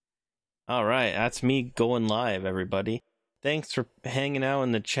All right, that's me going live, everybody. Thanks for hanging out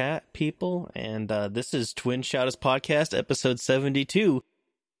in the chat, people. And this is Twin Shouters Podcast, episode 72.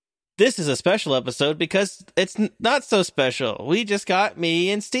 This is a special episode because it's not so special. We just got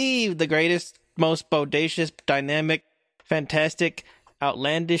me and Steve, the greatest, most bodacious, dynamic, fantastic,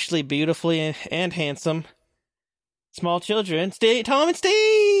 outlandishly, beautifully, and handsome small children, Tom and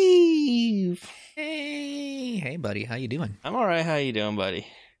Steve. Hey, buddy, how you doing? I'm all right. How you doing, buddy?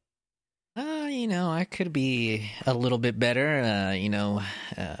 I could be a little bit better.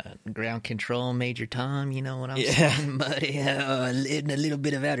 Ground control, Major Tom. You know what I'm saying, buddy? In a little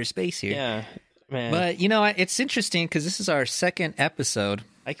bit of outer space here. Yeah, man. But it's interesting because this is our second episode.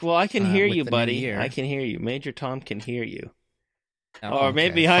 I can hear you, buddy. I can hear you. Major Tom can hear you. Oh, or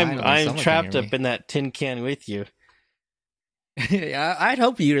maybe I'm trapped up in that tin can with you. I'd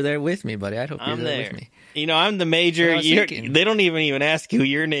hope you're there with me, buddy. I'd hope you're there with me. I'm the major. They don't even ask who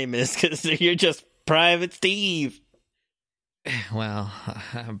your name is because you're just Private Steve. Well,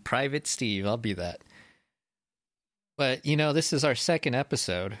 I'm Private Steve. I'll be that. But, this is our second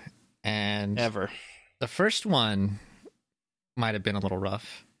episode. And ever. The first one might have been a little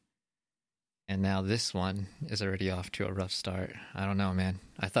rough. And now this one is already off to a rough start. I don't know, man.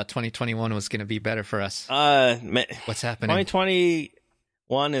 I thought 2021 was going to be better for us. What's happening?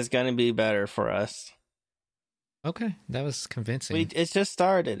 2021 is going to be better for us. Okay, that was convincing. It just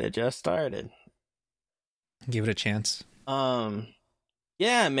started. Give it a chance.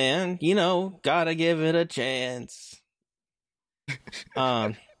 Yeah, man. Gotta give it a chance.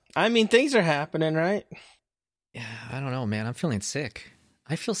 Things are happening, right? Yeah, I don't know, man. I'm feeling sick.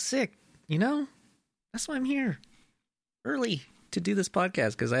 I feel sick. That's why I'm here early to do this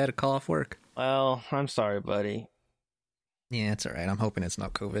podcast, because I had to call off work. Well, I'm sorry, buddy. Yeah, it's all right. I'm hoping it's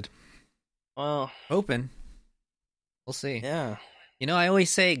not COVID. Well, hoping. We'll see. Yeah. I always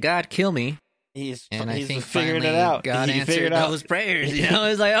say, God, kill me. He's figured it out. God answered those prayers.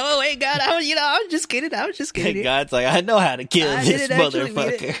 It's like, oh, wait, God, I'm just kidding. Hey, God's like, I know how to kill this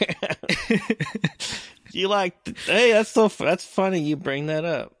motherfucker. Hey, that's funny you bring that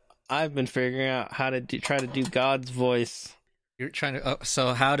up. I've been figuring out how to try to do God's voice. You're trying to.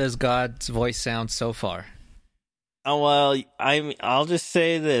 So how does God's voice sound so far? Oh, well, I'll just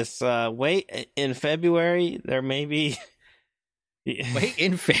say this. Wait, in February, there may be. Wait,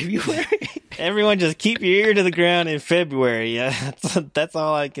 in February? Everyone just keep your ear to the ground in February. Yeah, that's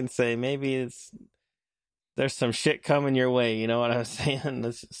all I can say. Maybe there's some shit coming your way. You know what I'm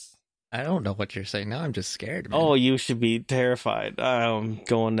saying? I don't know what you're saying. Now I'm just scared, man. Oh, you should be terrified. I'm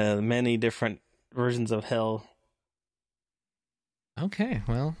going to many different versions of hell. Okay,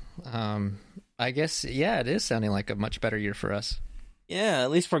 well, I guess, yeah, it is sounding like a much better year for us. Yeah,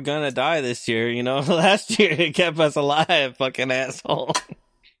 at least we're gonna die this year, Last year it kept us alive, fucking asshole.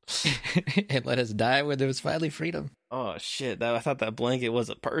 It let us die when there was finally freedom. Oh, shit. I thought that blanket was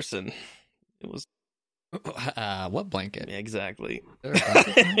a person. It was... what blanket? Yeah, exactly.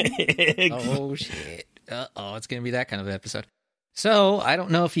 Oh, shit. Uh-oh, it's going to be that kind of episode. So, I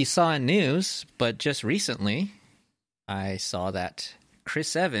don't know if you saw in news, but just recently, I saw that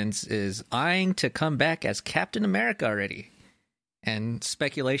Chris Evans is eyeing to come back as Captain America already. And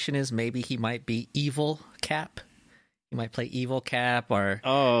speculation is maybe he might be Evil Cap. He might play Evil Cap or...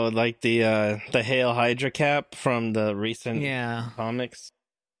 Oh, like the Hail Hydra Cap from the recent comics?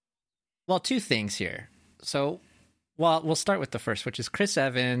 Well, two things here. So, we'll start with the first, which is Chris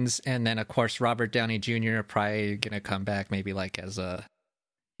Evans, and then, of course, Robert Downey Jr. probably going to come back maybe like as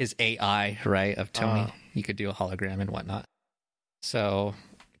his AI, right, of Tony. He could do a hologram and whatnot. So,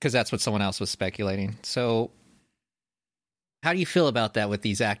 because that's what someone else was speculating. So, how do you feel about that with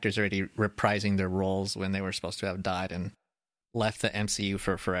these actors already reprising their roles when they were supposed to have died and left the MCU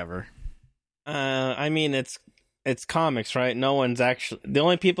for forever? It's comics, right? No one's actually... The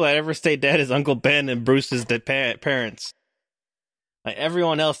only people that ever stay dead is Uncle Ben and Bruce's parents. Like,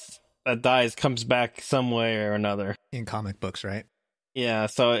 everyone else that dies comes back some way or another. In comic books, right? Yeah,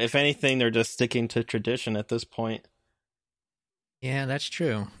 so if anything, they're just sticking to tradition at this point. Yeah, that's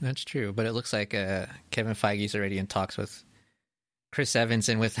true. But it looks like Kevin Feige's already in talks with Chris Evans,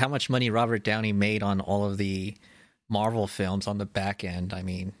 and with how much money Robert Downey made on all of the Marvel films on the back end, I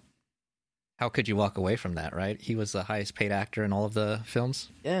mean, how could you walk away from that, right? He was the highest paid actor in all of the films.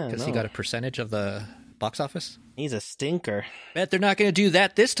 Yeah, because he got a percentage of the box office. He's a stinker. Bet they're not going to do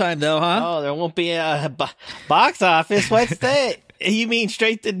that this time, though, huh? Oh, there won't be a box office. What's that? You mean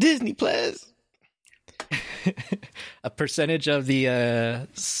straight to Disney Plus? A percentage of the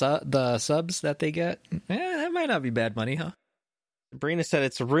subs that they get? Yeah, that might not be bad money, huh? Sabrina said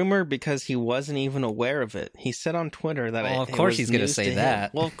it's a rumor because he wasn't even aware of it. He said on Twitter that of course he's going to say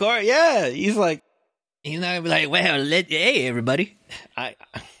that. Well, of course, yeah. He's like, he's not gonna be like, well, hey, everybody.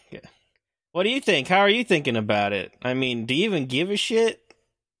 Yeah. What do you think? How are you thinking about it? I mean, do you even give a shit?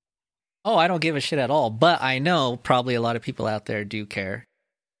 Oh, I don't give a shit at all. But I know probably a lot of people out there do care.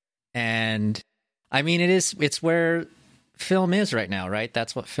 And I mean, it's where film is right now, right?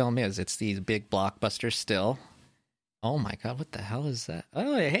 That's what film is. It's these big blockbusters still. Oh my God, what the hell is that?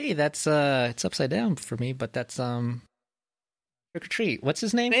 Oh, hey, that's it's upside down for me, but that's Trick or Treat. What's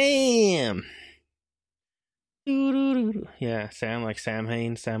his name? Bam. Yeah, Sam, like Sam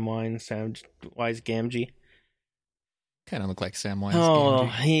Hain, Sam Wise Gamgee. Kind of look like Sam Wise. Oh,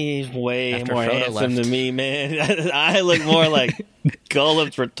 Gamgee. He's way After more Frodo handsome left. than me, man. I look more like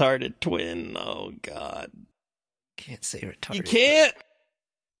Gollum's retarded twin. Oh God, Can't say retarded. you can't.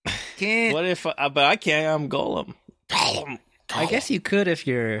 Can't. What if? But I can't. I'm Gollum. I guess you could if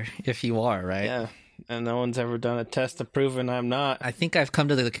you are, right? Yeah, and no one's ever done a test to prove I'm not. I think I've come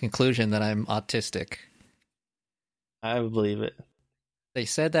to the conclusion that I'm autistic. I would believe it. They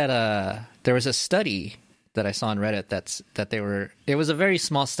said that there was a study that I saw on Reddit it was a very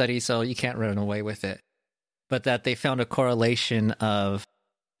small study, so you can't run away with it. But that they found a correlation of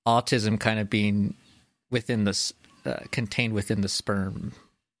autism kind of being within the contained within the sperm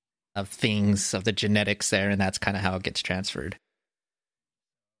of things, of the genetics there, and that's kind of how it gets transferred.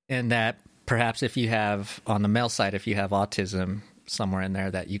 And that perhaps if you have, on the male side, if you have autism somewhere in there,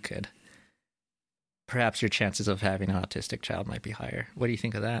 that you could, perhaps your chances of having an autistic child might be higher. What do you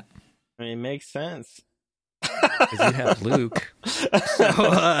think of that? I mean, it makes sense. Because you have Luke.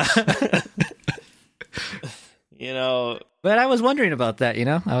 You know. But I was wondering about that,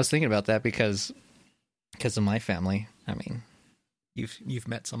 I was thinking about that because of my family. I mean, you've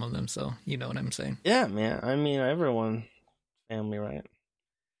met some of them, so you know what I'm saying. Yeah, man. I mean, everyone family, right?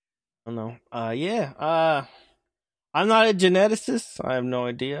 I don't know. Yeah. I'm not a geneticist. I have no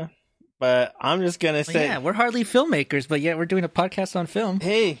idea. But I'm just gonna say, yeah, we're hardly filmmakers, but yet we're doing a podcast on film.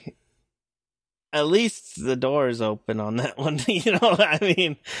 Hey, at least the door is open on that one. You know what I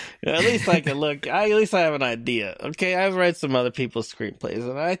mean? At least I can look. At least I have an idea. Okay, I've read some other people's screenplays,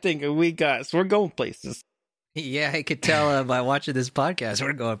 and I think we're going places. Yeah, I could tell by watching this podcast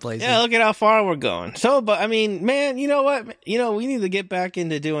we're going places. Yeah, look at how far we're going. So, but I mean, man, you know what? We need to get back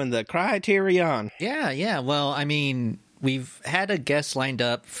into doing the Criterion. Yeah. Well, I mean, we've had a guest lined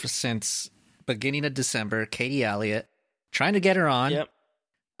up since beginning of December, Katie Elliott, trying to get her on. Yep.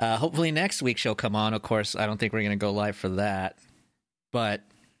 Hopefully next week she'll come on. Of course, I don't think we're going to go live for that. But,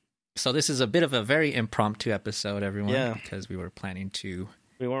 so this is a bit of a very impromptu episode, everyone, because we weren't planning to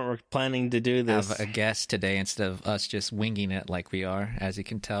do this. Have a guest today instead of us just winging it like we are. As you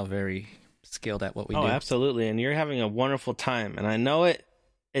can tell, very skilled at what we do. Oh, absolutely. And you're having a wonderful time. And I know it.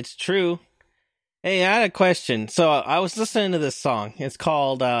 It's true. Hey, I had a question. So I was listening to this song. It's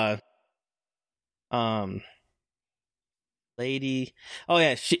called Lady. Oh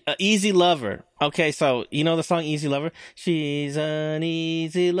yeah, Easy Lover. Okay, so you know the song Easy Lover? She's an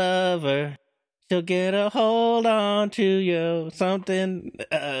easy lover. She'll get a hold on to you. Something.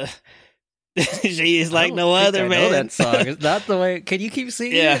 She's like no other, man. I know that song. Is that the way? Can you keep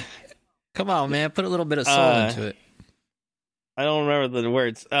singing? Yeah. Come on, man. Put a little bit of soul into it. I don't remember the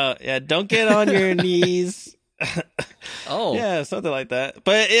words. Yeah, don't get on your knees. Oh. Yeah, something like that.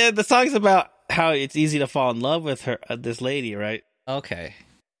 But yeah, the song's about how it's easy to fall in love with her, this lady, right? Okay.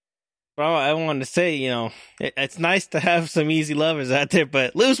 But I wanted to say, it's nice to have some easy lovers out there,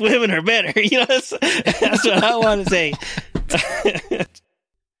 but loose women are better. That's what I want to say.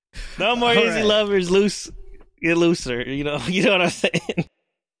 No more easy lovers, get looser. You know what I'm saying?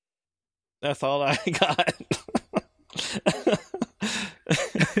 That's all I got.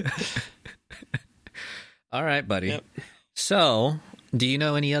 All right, buddy. Yep. So, do you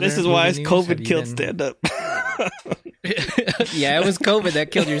know any other? This is why COVID killed stand-up. Yeah, it was COVID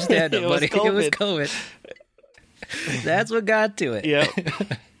that killed your stand-up, buddy. It was COVID. That's what got to it. Yep.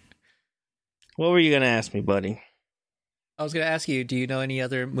 What were you going to ask me, buddy? I was going to ask you, do you know any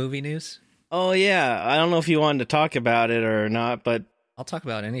other movie news? Oh, yeah. I don't know if you wanted to talk about it or not, but I'll talk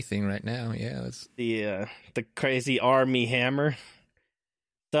about anything right now. Yeah, the crazy Army Hammer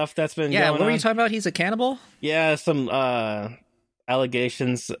stuff that's been going on. Yeah, what were you talking about? He's a cannibal? Yeah, some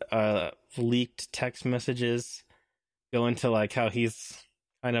allegations, leaked text messages go into like how he's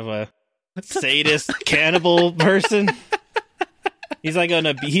kind of a sadist cannibal person. He's like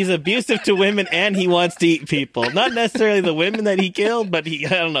he's abusive to women and he wants to eat people. Not necessarily the women that he killed, but I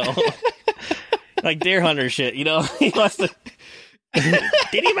don't know. Like deer hunter shit, He wants to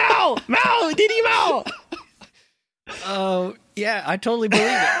Diddy Mow! Diddy Mow! Yeah, I totally believe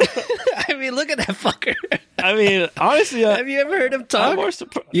it. I mean, look at that fucker. I mean, honestly, have you ever heard him talk? I'm more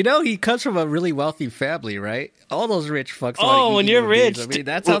surprised. You know, he comes from a really wealthy family, right? All those rich fucks. Oh, when you're rich, I mean,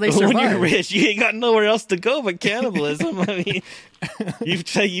 that's how they survive. When you're rich, you ain't got nowhere else to go but cannibalism. I mean,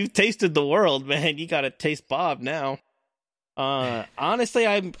 you've tasted the world, man. You got to taste Bob now. Honestly,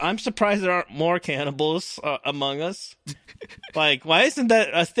 I'm surprised there aren't more cannibals among us. Like, why isn't that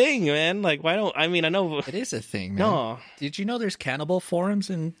a thing, man? Like, why don't I mean? I know it is a thing, man. No, did you know there's cannibal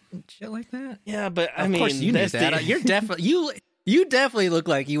forums and shit like that? Yeah, but of course you knew that. You're definitely you definitely look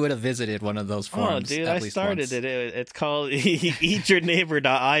like you would have visited one of those forums. Oh, dude, I started it. It's called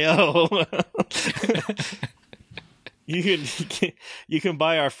eatyourneighbor.io. You can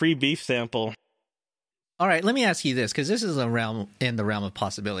buy our free beef sample. All right, let me ask you this, because this is in the realm of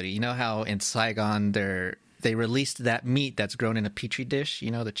possibility. You know how in Saigon they released that meat that's grown in a petri dish, you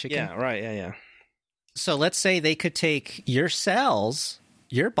know, the chicken? Yeah, right, yeah. So let's say they could take your cells,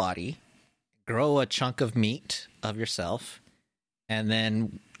 your body, grow a chunk of meat of yourself, and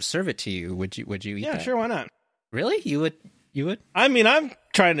then serve it to you. Would you eat that? Yeah, sure, why not? Really? You would? I mean, I'm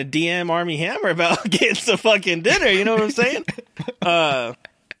trying to DM Army Hammer about getting some fucking dinner, you know what I'm saying? But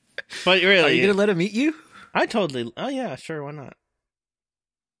really... Are you going to let him eat you? Oh yeah, sure, why not?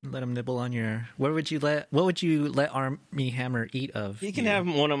 Let him nibble on your... What would you let Army Hammer eat of? He can have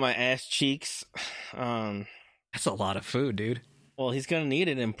one of my ass cheeks. That's a lot of food, dude. Well, he's gonna need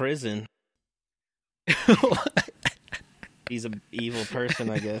it in prison. He's an evil person,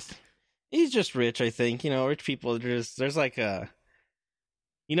 I guess. He's just rich, I think. You know, rich people, there's like a...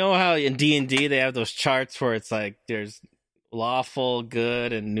 You know how in D&D they have those charts where it's like there's lawful,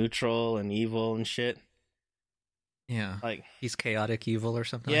 good, and neutral, and evil, and shit? Yeah, like he's chaotic evil or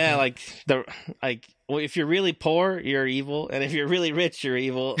something. Yeah, like well, if you're really poor, you're evil, and if you're really rich, you're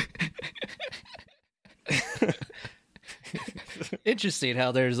evil. Interesting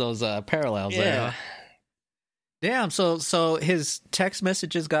how there's those parallels there. Huh? Damn. So his text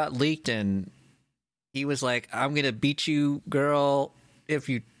messages got leaked, and he was like, "I'm gonna beat you, girl, if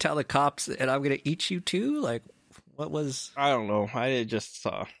you tell the cops, and I'm gonna eat you too." Like, what was? I don't know. I just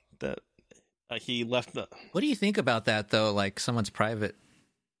saw that. He left the... What do you think about that, though? Like someone's private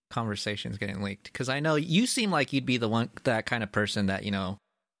conversations getting leaked? Because I know you seem like you'd be that kind of person that, you know,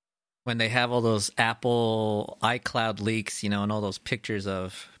 when they have all those Apple iCloud leaks, you know, and all those pictures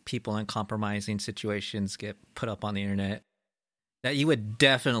of people in compromising situations get put up on the internet, that you would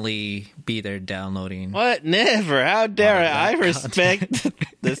definitely be there downloading. What? Never. How dare I? I respect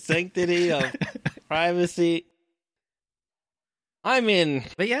the sanctity of privacy. I mean...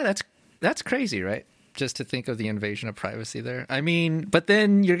 But yeah, that's crazy, right? Just to think of the invasion of privacy there. I mean, but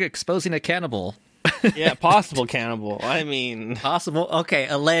then you're exposing a cannibal. Yeah, possible cannibal. I mean... Possible? Okay,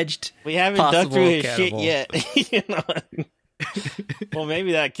 alleged. We haven't dug through his cannibal. shit yet. You know? Well,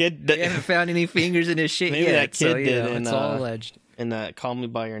 maybe that kid... We haven't found any fingers in his shit maybe yet. That kid did. It's all alleged. In that Call Me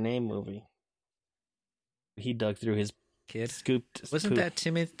By Your Name movie. He dug through his... Scooped... Wasn't that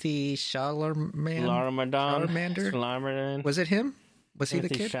Timothy Chalamet? Chalamet. Was it him? Was Timothy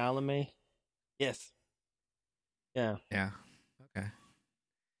he the kid? Chalamet? Yes. Yeah. Yeah. Okay.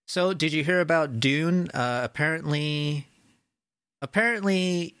 So, did you hear about Dune? Apparently,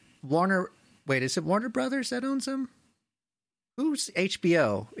 Warner. Wait, is it Warner Brothers that owns them? Who's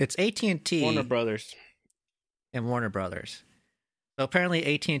HBO? It's AT&T. Warner Brothers. And Warner Brothers. So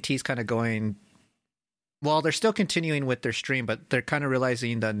apparently, AT&T is kind of going. Well, they're still continuing with their stream, but they're kind of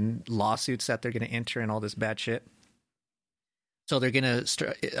realizing the lawsuits that they're going to enter and all this bad shit. So they're going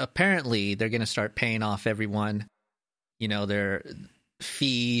to apparently they're going to start paying off everyone, you know, their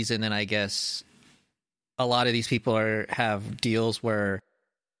fees. And then I guess a lot of these people have deals where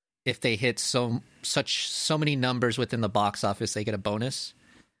if they hit so many numbers within the box office, they get a bonus.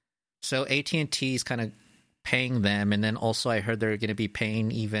 So AT&T is kind of paying them. And then also I heard they're going to be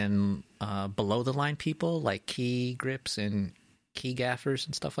paying even below the line people like key grips and key gaffers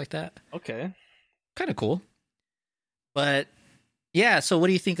and stuff like that. Okay. Kind of cool. But yeah, so what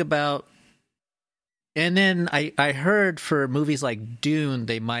do you think about... And then I heard for movies like Dune,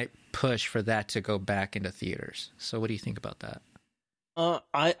 they might push for that to go back into theaters. So what do you think about that?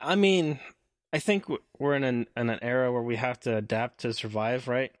 I mean, I think we're in an era where we have to adapt to survive,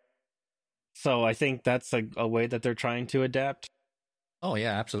 right? So I think that's a way that they're trying to adapt. Oh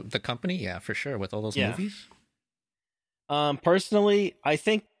yeah, absolutely. The company, yeah, for sure, with all those movies. Personally, I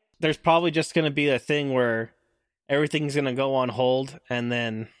think there's probably just going to be a thing where everything's going to go on hold, and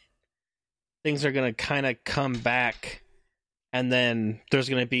then things are going to kind of come back, and then there's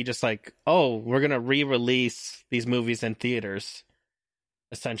going to be just like, oh, we're going to re-release these movies in theaters,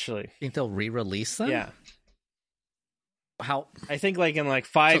 essentially. Think they'll re-release them? Yeah. I think like in like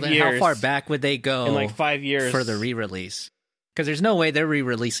So 5 then years. how far back would they go In like 5 years for the re-release? Because there's no way they're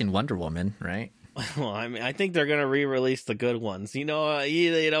re-releasing Wonder Woman, right? Well, I mean, I think they're gonna re-release the good ones.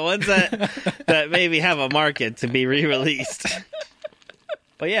 Ones that maybe have a market to be re-released.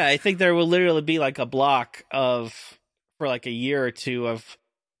 But yeah, I think there will literally be like a block for like a year or two of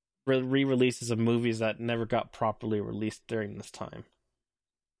re-releases of movies that never got properly released during this time.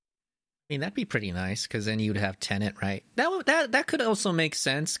 I mean, that'd be pretty nice because then you'd have Tenet, right? That could also make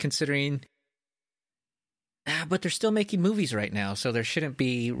sense considering. But they're still making movies right now, so there shouldn't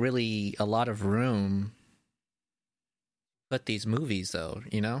be really a lot of room. But these movies, though,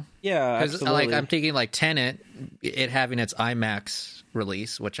 Yeah, because absolutely. like I'm thinking like Tenet, it having its IMAX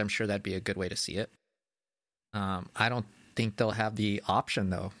release, which I'm sure that'd be a good way to see it. I don't think they'll have the option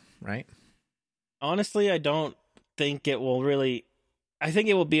though, right? Honestly, I don't think it will really. I think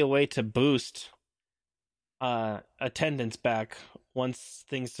it will be a way to boost attendance back once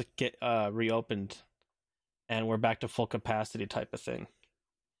things get reopened and we're back to full capacity type of thing.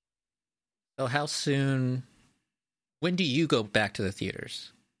 So how soon? When do you go back to the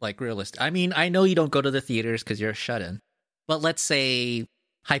theaters? Like realistic. I mean, I know you don't go to the theaters because you're a shut-in, but let's say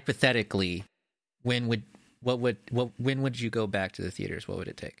hypothetically, when would you go back to the theaters? What would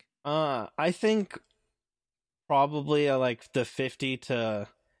it take? I think probably like the 50 to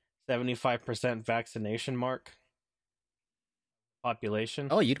 75% vaccination mark population.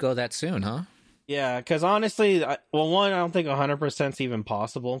 Oh, you'd go that soon, huh? Yeah, because honestly, one, I don't think 100% is even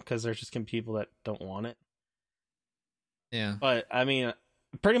possible because there's just gonna be people that don't want it. Yeah. But I mean,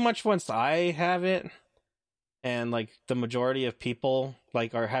 pretty much once I have it, and like the majority of people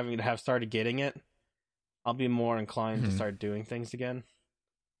like are having to have started getting it, I'll be more inclined to start doing things again.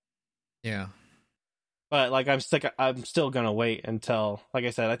 Yeah. But like I'm still gonna wait until, like I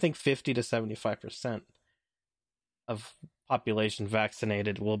said, I think 50 to 75% of population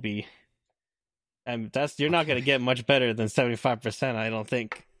vaccinated will be, and you're not gonna get much better than 75%. I don't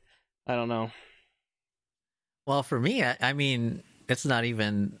think. I don't know. Well, for me, I mean, it's not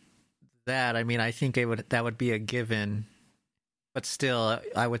even that. I mean, I think that would be a given, but still,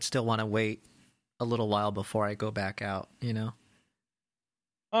 I would still want to wait a little while before I go back out.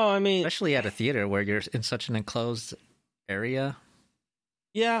 Oh, I mean, Especially at a theater where you're in such an enclosed area.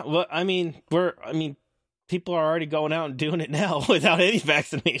 yeah. Well, I mean, people are already going out and doing it now without any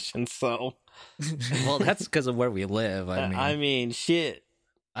vaccinations. So, Well, that's because of where we live. I mean, shit.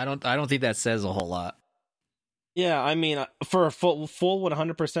 I don't think that says a whole lot. Yeah, I mean, for a full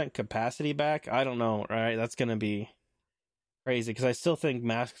 100% capacity back, I don't know, right? That's gonna be crazy because I still think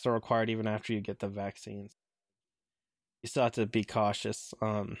masks are required even after you get the vaccines. You still have to be cautious.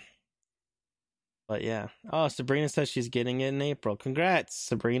 But yeah. Oh, Sabrina says she's getting it in April. Congrats,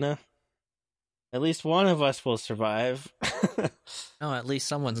 Sabrina. At least one of us will survive. No, at least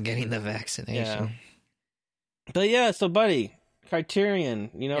someone's getting the vaccination. Yeah. But yeah, so buddy, Criterion,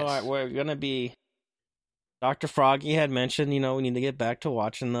 Yes. we're gonna be. Dr. Froggy had mentioned, we need to get back to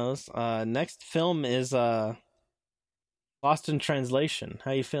watching those. Next film is Lost in Translation.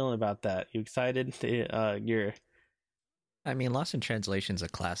 How you feeling about that? You excited? I mean, Lost in Translation's a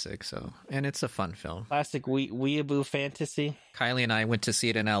classic, and it's a fun film. Classic weeaboo fantasy. Kylie and I went to see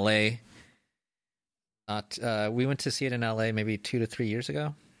it in LA. We went to see it in LA maybe 2 to 3 years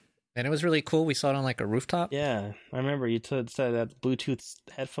ago, and it was really cool. We saw it on like a rooftop. Yeah, I remember you said that Bluetooth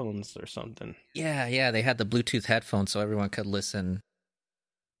headphones or something. Yeah, they had the Bluetooth headphones so everyone could listen.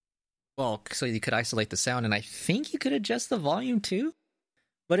 Well, so you could isolate the sound, and I think you could adjust the volume too.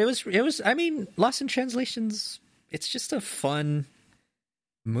 But it was. I mean, Lost in Translation's. It's just a fun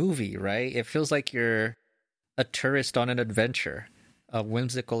movie, right? It feels like you're a tourist on an adventure, a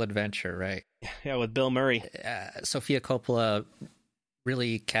whimsical adventure, right? Yeah, with Bill Murray. Sofia Coppola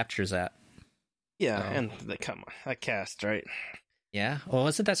really captures that. Yeah, and come on, that cast, right? Yeah. Well,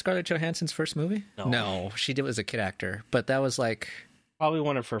 wasn't that Scarlett Johansson's first movie? No, she did as a kid actor, but that was like probably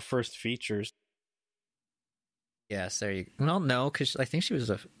one of her first features. Yes, there you. Well, no, because I think she was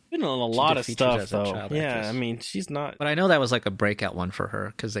been on a lot of stuff though. Yeah, actress. I mean, she's not. But I know that was like a breakout one for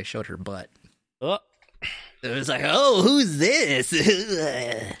her because they showed her butt. Oh. It was like, oh, who's this?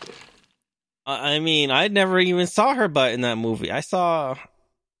 I mean, I never even saw her butt in that movie. I saw.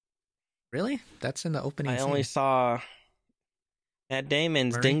 Really? That's in the opening. I only saw Matt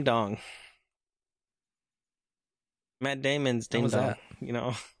Damon's Murray? Ding Dong. Matt Damon's Ding Dong.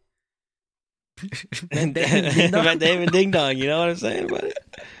 That? Matt Damon Ding Dong. You know what I'm saying about it?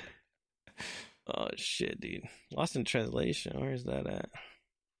 Oh shit, dude! Lost in Translation. Where's that at?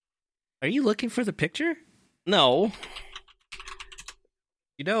 Are you looking for the picture? No.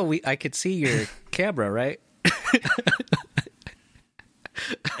 I could see your camera, right?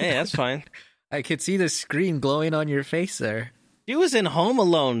 Hey, that's fine. I could see the screen glowing on your face there. She was in Home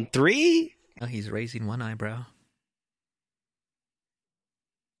Alone 3? Oh, he's raising one eyebrow.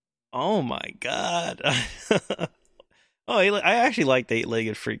 Oh my god. I actually liked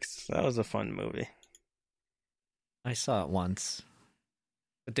Eight-Legged Freaks. That was a fun movie. I saw it once.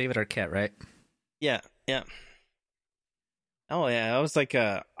 With David Arquette, right? Yeah, yeah. Oh yeah, I was like,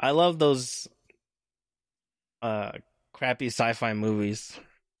 I love those crappy sci-fi movies,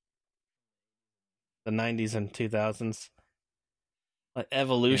 the 90s and 2000s, like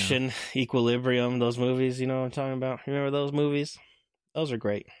Evolution, Equilibrium. Those movies, you know what I'm talking about? Remember those movies? Those are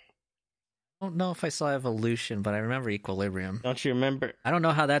great. I don't know if I saw Evolution, but I remember Equilibrium. Don't you remember? I don't know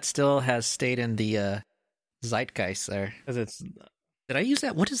how that still has stayed in the zeitgeist there. Because it's, Did I use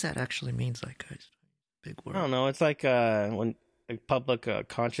that? What does that actually mean, zeitgeist? Big word. I don't know. It's like when like public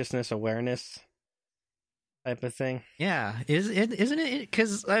consciousness awareness type of thing. Yeah, isn't it?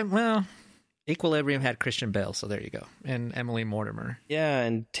 Because well, Equilibrium had Christian Bale, so there you go, and Emily Mortimer. Yeah,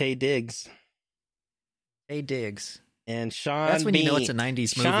 and Taye Diggs. Taye Diggs. And Sean That's when Bean. you know it's a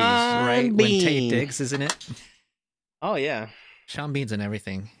 90s movie, Sean right? When Bean. Taye Diggs is in it. Oh, yeah. Sean Bean's in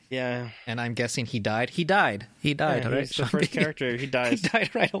everything. Yeah. And I'm guessing he died. He died. Yeah, right? he's the first character. He dies. He died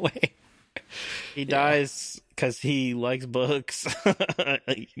right away. He dies because he likes books.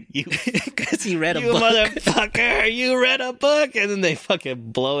 You, Because he read a you book. motherfucker! You read a book, and then they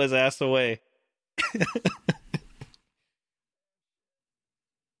fucking blow his ass away.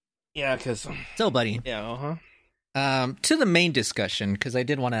 Yeah, because So, buddy, yeah, to the main discussion, because I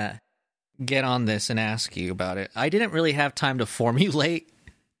did want to get on this and ask you about it. I didn't really have time to formulate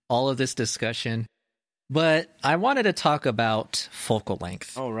all of this discussion, but I wanted to talk about focal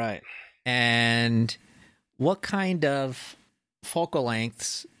length. Oh, right. And what kind of focal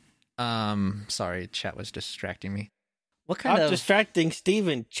lengths sorry, chat was distracting me. What kind Stop of distracting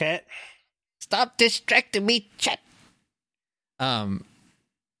Steven, chat. Stop distracting me, chat.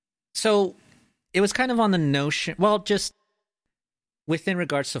 So it was kind of on the notion, well, just within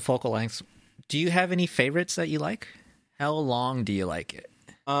regards to focal lengths, do you have any favorites that you like? How long do you like it?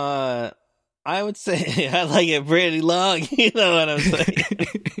 I would say I like it pretty long. You know what I'm saying?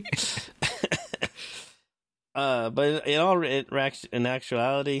 But in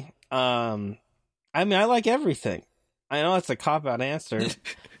actuality, I mean, I like everything. I know it's a cop-out answer.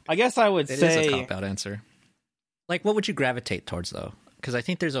 I guess I would say... It is a cop-out answer. Like, what would you gravitate towards, though? Because I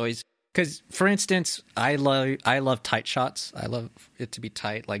think there's always... Because, for instance, I love tight shots. I love it to be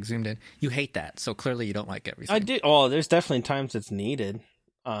tight, like zoomed in. You hate that, so clearly you don't like everything. I do. Oh, there's definitely times it's needed.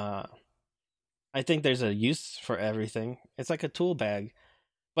 I think there's a use for everything. It's like a tool bag.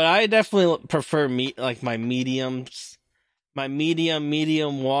 But I definitely prefer my mediums, my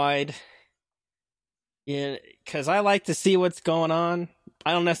medium wide. Yeah, because I like to see what's going on.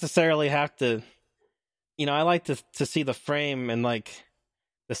 I don't necessarily have to, I like to see the frame and like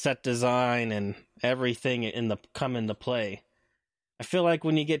the set design and everything come into play. I feel like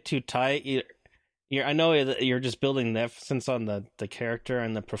when you get too tight, I know that you're just building the emphasis on the character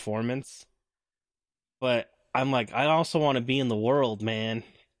and the performance, but I'm like, I also want to be in the world, man.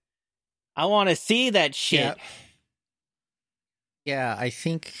 I want to see that shit. Yeah, I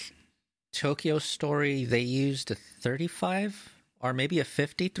think Tokyo Story, they used a 35 or maybe a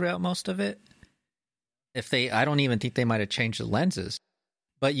 50 throughout most of it. I don't even think they might have changed the lenses,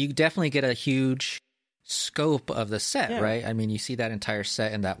 but you definitely get a huge scope of the set, right? I mean, you see that entire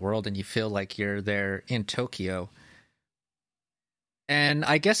set in that world and you feel like you're there in Tokyo. And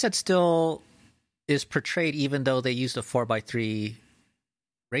I guess that still is portrayed even though they used a 4:3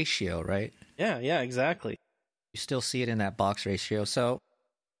 ratio, right? Yeah, exactly. You still see it in that box ratio. So,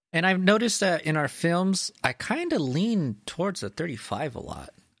 and I've noticed that in our films, I kind of lean towards a 35 a lot.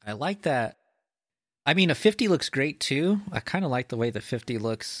 I like that. I mean, a 50 looks great too. I kind of like the way the 50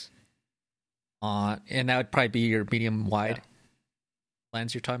 looks and that would probably be your medium wide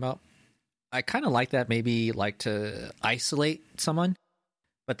lens you're talking about. I kind of like that, maybe like to isolate someone,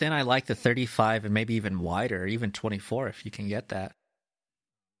 but then I like the 35 and maybe even wider, even 24 if you can get that.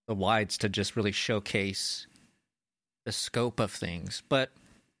 The wides to just really showcase the scope of things. But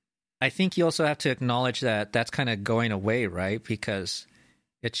I think you also have to acknowledge that that's kind of going away, right? Because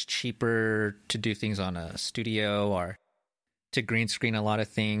it's cheaper to do things on a studio or to green screen a lot of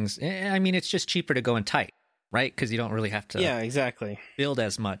things. I mean, it's just cheaper to go in tight, right? Because you don't really have to exactly build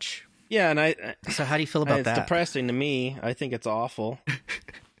as much. Yeah, and so how do you feel about that? It's depressing to me. I think it's awful.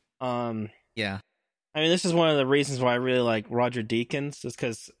 Yeah. I mean, this is one of the reasons why I really like Roger Deakins, is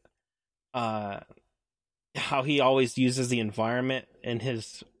because how he always uses the environment in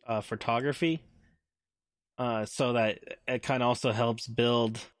his photography. so that it kind of also helps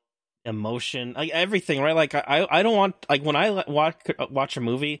build emotion, like everything, right? Like I don't want, like when I watch a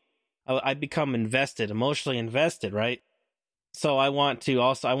movie, I become invested, emotionally invested, right? So I want to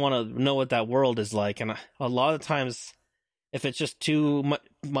know what that world is like, and a lot of times, if it's just too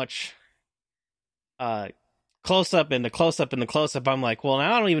much close up and the close up and the close up, I'm like, well,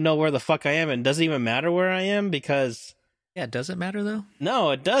 now I don't even know where the fuck I am, and it doesn't even matter where I am because Yeah, does it matter though?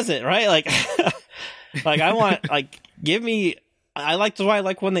 no, it doesn't, right? Like, like I want, like, give me. That's why I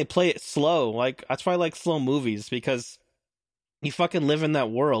like when they play it slow. Like that's why I like slow movies, because you fucking live in that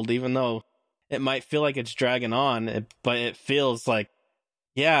world, even though it might feel like it's dragging on, but it feels like,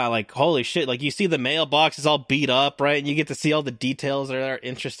 yeah, like holy shit. Like you see the mailbox is all beat up, right? And you get to see all the details that are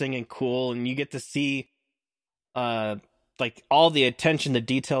interesting and cool, and you get to see, like all the attention to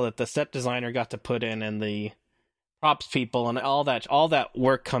detail that the set designer got to put in, and the props people and all that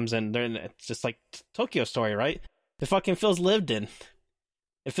work comes in there, and it's just like Tokyo Story, right? It fucking feels lived in.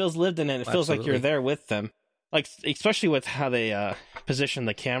 It feels lived in, and it feels like you're there with them. Like especially with how they position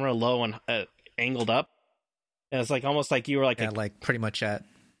the camera low and angled up, and it's like almost like you were like like pretty much at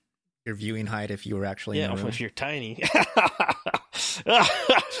your viewing height if you were actually in the room. If you're tiny.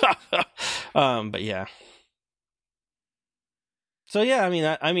 But yeah. So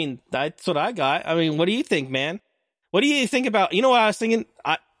yeah, I mean that's what I got. I mean, what do you think, man? What do you think about? You know what I was thinking?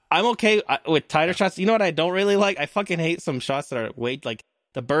 I'm okay with tighter shots. You know what I don't really like? I fucking hate some shots that are like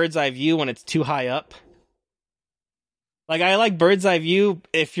the bird's eye view when it's too high up. Like I like bird's eye view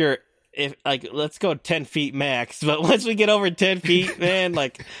if like let's go 10 feet max, but once we get over 10 feet, man,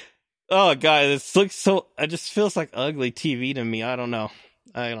 like oh god, this looks so. It just feels like ugly TV to me. I don't know.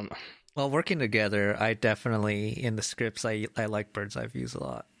 Well, working together, I definitely in the scripts I like bird's eye views a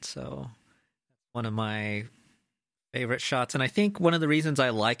lot. So one of my favorite shots, and I think one of the reasons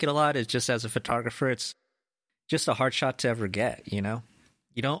I like it a lot is just as a photographer, it's just a hard shot to ever get. You know,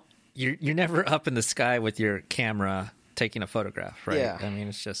 you're never up in the sky with your camera taking a photograph, right? Yeah. I mean,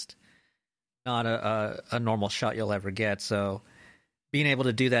 it's just not a normal shot you'll ever get. So being able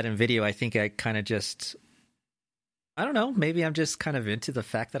to do that in video, I think I kind of just, I don't know, maybe I'm just kind of into the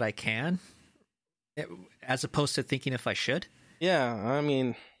fact that I can, as opposed to thinking if I should. Yeah, I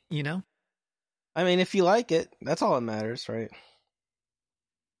mean, you know. I mean, if you like it, that's all that matters, right?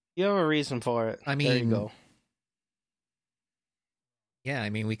 You have a reason for it. I mean, there you go. Yeah, I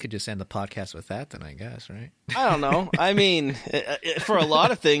mean, we could just end the podcast with that then, I guess, right? I don't know. I mean, for a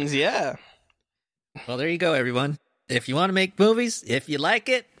lot of things, yeah. Well, there you go, everyone. If you want to make movies, if you like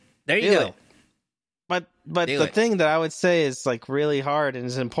it, there you go. But the thing that I would say is like really hard and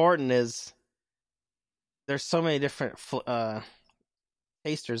is important is there's so many different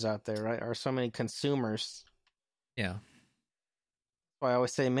tasters out there, right? Or so many consumers. Yeah. That's why I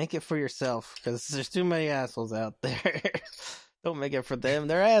always say make it for yourself, because there's too many assholes out there. Don't make it for them.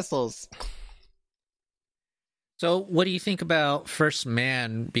 They're assholes. So what do you think about First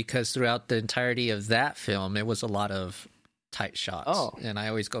Man? Because throughout the entirety of that film, it was a lot of tight shots. Oh. And I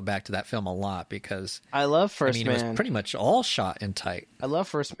always go back to that film a lot because I love First Man. It was pretty much all shot in tight. I love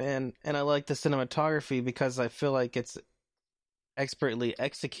First Man, and I like the cinematography because I feel like it's expertly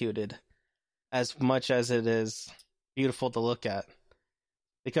executed as much as it is beautiful to look at.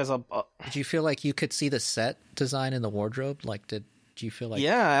 Because did you feel like you could see the set design in the wardrobe? Like, did you feel like?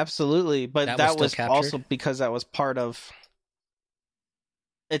 Yeah, absolutely. But that was also because that was part of.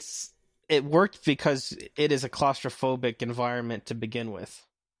 It worked because it is a claustrophobic environment to begin with.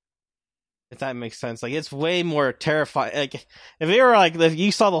 If that makes sense, like it's way more terrifying. Like if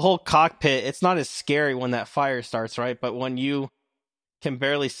you saw the whole cockpit, it's not as scary when that fire starts, right? But when you can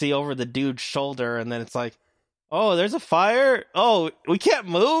barely see over the dude's shoulder, and then it's like, oh, there's a fire. Oh, we can't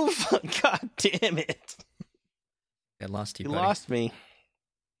move. God damn it! I lost you. You buddy. lost me.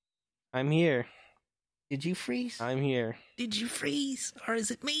 I'm here. Did you freeze? I'm here. Did you freeze, or is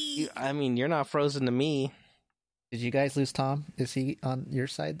it me? I mean, you're not frozen to me. Did you guys lose Tom? Is he on your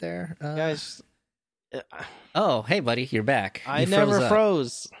side there? Guys. Oh, hey, buddy, you're back. I never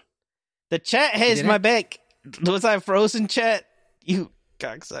froze. The chat has my back. Was I frozen, chat? You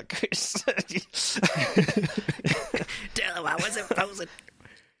cocksuckers. Tell him I wasn't frozen.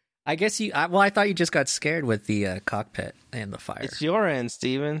 I guess I thought you just got scared with the cockpit and the fire. It's your end,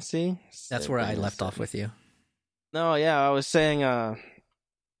 Steven. See? That's where I left off with you. No, yeah, I was saying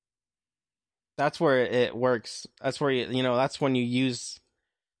that's where it works. That's where that's when you use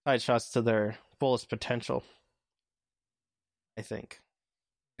side shots to their fullest potential, I think.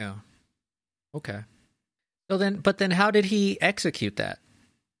 Yeah. Okay. So then how did he execute that?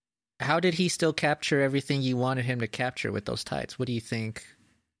 How did he still capture everything you wanted him to capture with those tights? What do you think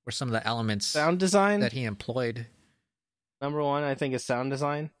were some of the elements Sound design that he employed. number one, I think, is sound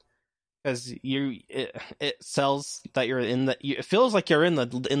design, because it sells that you're in the. It feels like you're in the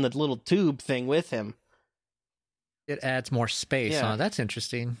little tube thing with him. It adds more space. Yeah. Huh? That's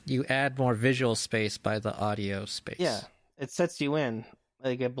interesting. You add more visual space by the audio space. Yeah, it sets you in,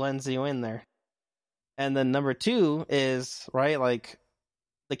 like it blends you in there. And then number two is right, like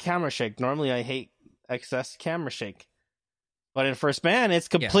the camera shake. Normally, I hate excess camera shake, but in First Man, it's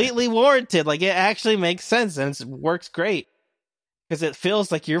completely warranted. Like it actually makes sense and it works great because it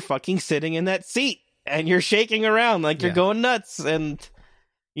feels like you're fucking sitting in that seat and you're shaking around like you're going nuts, and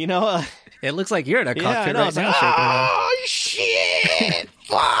you know. It looks like you're in a cockpit right now. Like, oh, shit!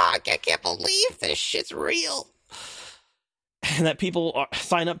 Fuck, I can't believe this shit's real. And that people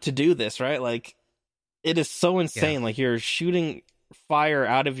sign up to do this, right? Like, it is so insane. Yeah. Like, you're shooting fire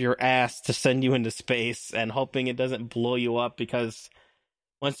out of your ass to send you into space and hoping it doesn't blow you up, because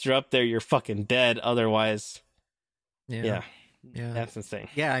once you're up there, you're fucking dead. Otherwise, yeah. That's insane.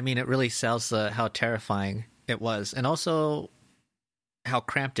 Yeah, I mean, it really sells how terrifying it was. And also how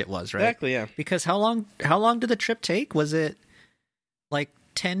cramped it was, right? Exactly, yeah. Because how long did the trip take? Was it like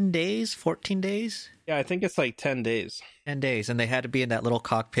 10 days, 14 days? Yeah, I think it's like 10 days. 10 days, and they had to be in that little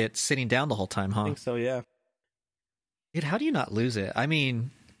cockpit sitting down the whole time, huh? I think so, yeah. Dude, how do you not lose it? I mean,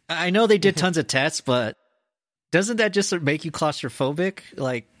 I know they did tons of tests, but doesn't that just make you claustrophobic?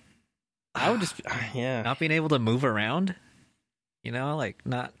 Like, I would just, not being able to move around? You know, like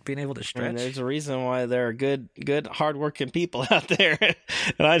not being able to stretch. I mean, there's a reason why there are good, hardworking people out there, and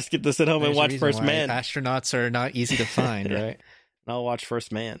I just get to sit home and watch First Man. Astronauts are not easy to find, right? I'll watch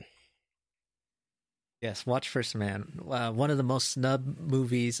First Man. Yes, watch First Man. One of the most snubbed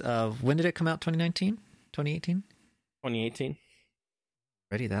movies of, when did it come out? 2019? 2018? 2018.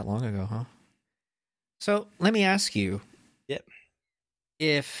 Already that long ago, huh? So let me ask you. Yep.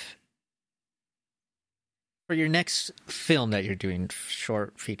 If for your next film that you're doing,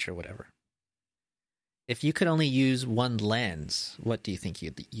 short, feature, whatever, if you could only use one lens, what do you think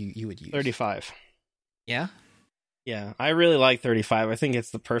you would use? 35. Yeah? Yeah, I really like 35. I think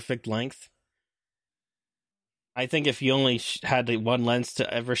it's the perfect length. I think if you only had one lens to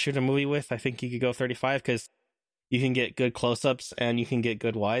ever shoot a movie with, I think you could go 35, because you can get good close-ups and you can get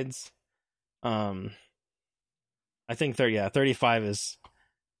good wides. I think 35 is,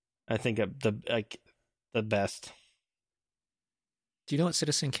 I think, the best. Do you know what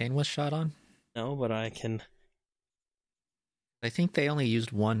Citizen Kane was shot on? No, but I can. I think they only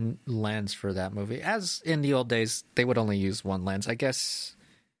used one lens for that movie. As in the old days, they would only use one lens. I guess,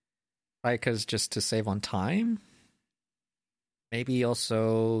 right, because just to save on time. Maybe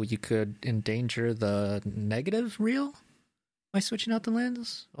also you could endanger the negative reel by switching out the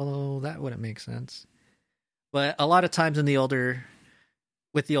lens. Although that wouldn't make sense. But a lot of times with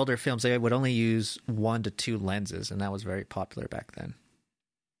the older films, they would only use 1 to 2 lenses, and that was very popular back then.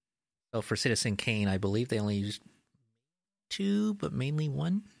 So for Citizen Kane, I believe they only used 2, but mainly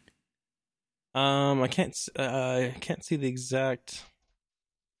 1. I can't see the exact.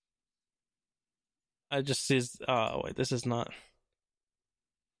 I just see. Oh wait, this is not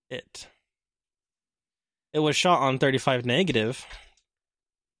it. It was shot on 35 negative,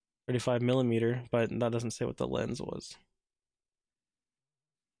 35 millimeter, but that doesn't say what the lens was.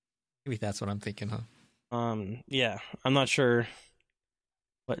 Maybe that's what I'm thinking, huh? Yeah, I'm not sure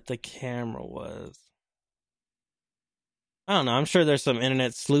what the camera was. I don't know. I'm sure there's some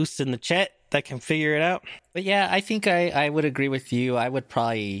internet sleuths in the chat that can figure it out. But yeah, I think I would agree with you. I would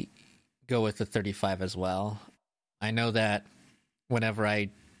probably go with the 35 as well. I know that whenever I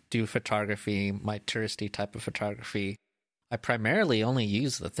do photography, my touristy type of photography, I primarily only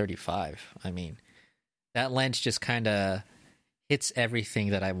use the 35. I mean, that lens just kind of hits everything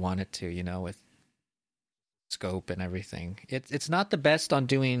that I want it to, you know, with scope and everything. It's not the best on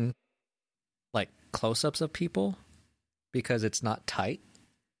doing like close-ups of people because it's not tight.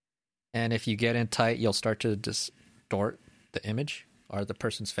 And if you get in tight, you'll start to distort the image or the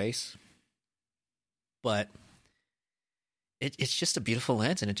person's face. But it's just a beautiful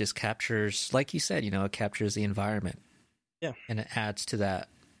lens, and it just captures, like you said, you know, it captures the environment. Yeah. And it adds to that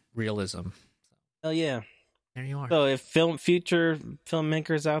realism. Hell yeah. There you are. So if future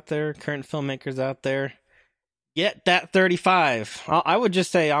filmmakers out there, current filmmakers out there, get that 35. I would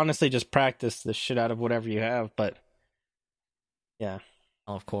just say, honestly, just practice the shit out of whatever you have, but yeah.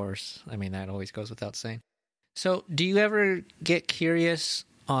 Of course. I mean, that always goes without saying. So do you ever get curious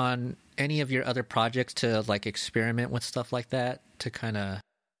on any of your other projects to like experiment with stuff like that to kind of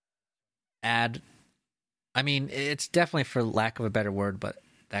add? I mean, it's definitely, for lack of a better word, but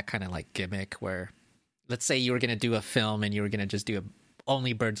that kind of like gimmick where, let's say you were going to do a film and you were going to just do a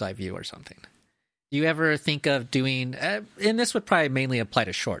only bird's eye view or something. Do you ever think of doing, and this would probably mainly apply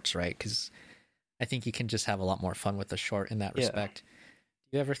to shorts, right? Because I think you can just have a lot more fun with the short in that respect.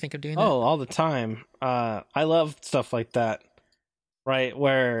 Do you ever think of doing that? Oh, all the time. I love stuff like that, right?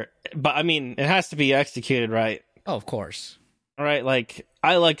 But I mean, it has to be executed right. Oh, of course. Right? Like,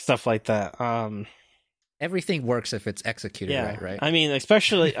 I like stuff like that. Everything works if it's executed right? I mean,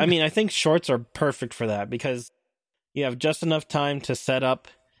 especially, I think shorts are perfect for that because you have just enough time to set up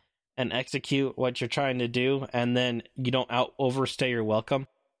and execute what you're trying to do, and then you don't overstay your welcome.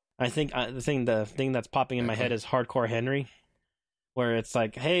 I think the thing that's popping in my head is Hardcore Henry, where it's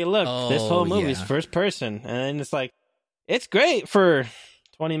like, hey, look, this whole movie's first person, and then it's like, it's great for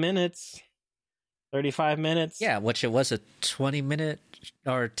 20 minutes, 35 minutes. Yeah, which it was a 20-minute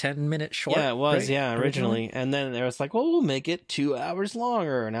or 10-minute short. Yeah, it was, right? originally. And then it was like, well, we'll make it 2 hours long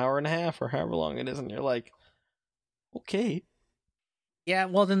or an hour and a half or however long it is, and you're like, okay. Yeah,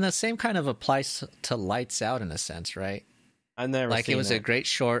 well, then the same kind of applies to Lights Out in a sense, right? I've never seen it was that. a great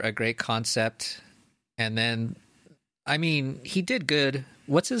short, a great concept, and then, I mean, he did good.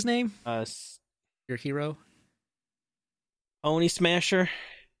 What's his name? Your hero? Oni Smasher?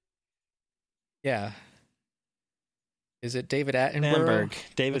 Yeah. Is it David Attenborough? Sandberg.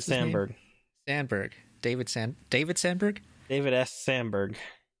 David Sandberg. Sandberg. David Sandberg? David S. Sandberg.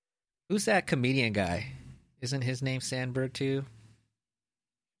 Who's that comedian guy? Isn't his name Sandberg too?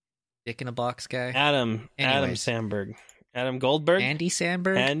 Dick in a Box guy? Adam Sandberg. Adam Goldberg? Andy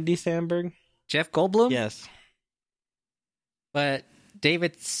Sandberg? Andy Sandberg? Jeff Goldblum? Yes. But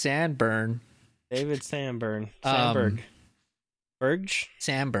David Sandburn. David Sandburn. Sandberg. Berge?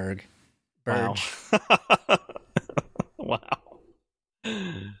 Sandberg. Berge. Wow.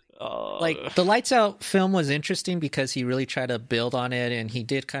 Like, the Lights Out film was interesting because he really tried to build on it, and he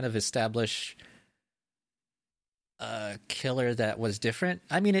did kind of establish a killer that was different.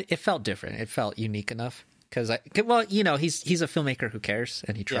 I mean, it felt different. It felt unique enough. Because, he's a filmmaker who cares,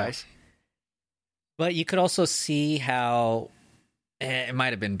 and he tries. Yeah. But you could also see how it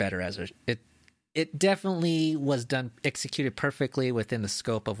might have been better it definitely was executed perfectly within the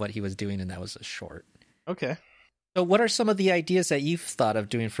scope of what he was doing, and that was a short. Okay. So what are some of the ideas that you've thought of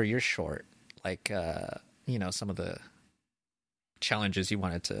doing for your short? Like, some of the challenges you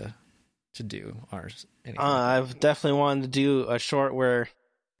wanted to do or anything? I've definitely wanted to do a short where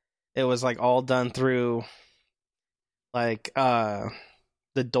it was like all done through like the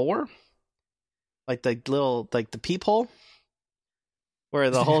door, like the little, like the peephole, where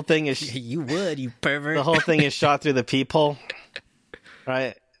the whole thing is you pervert. The whole thing is shot through the peephole,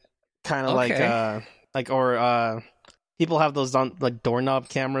 right? Kind of okay. People have those on like doorknob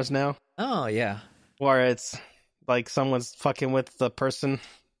cameras now. Oh yeah, where it's like someone's fucking with the person.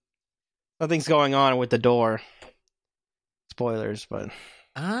 Something's going on with the door. Spoilers, but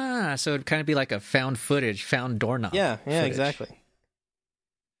so it'd kind of be like a found doorknob. Yeah, footage. Exactly.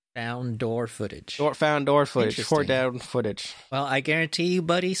 Found door footage. Found door footage. Four down footage. Well, I guarantee you,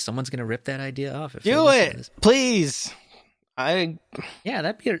 buddy, someone's gonna rip that idea off. Do it, please.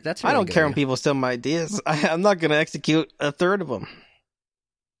 That's. I don't care when people steal my ideas. I'm not gonna execute a third of them.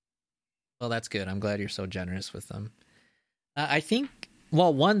 Well, that's good. I'm glad you're so generous with them. I think.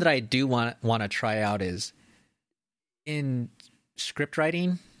 Well, one that I do want to try out is in script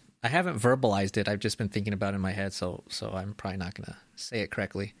writing. I haven't verbalized it. I've just been thinking about it in my head, so I'm probably not gonna say it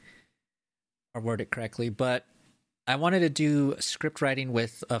correctly or word it correctly. But I wanted to do script writing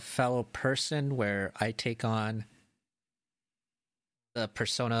with a fellow person where I take on the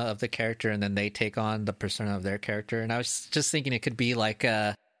persona of the character and then they take on the persona of their character. And I was just thinking it could be like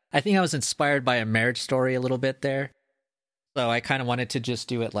I think I was inspired by A Marriage Story a little bit there. So I kind of wanted to just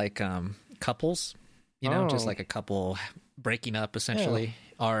do it like couples, just like a couple breaking up essentially,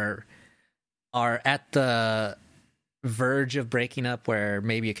 are at the verge of breaking up where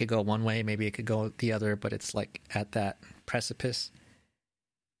maybe it could go one way, maybe it could go the other, but it's like at that precipice.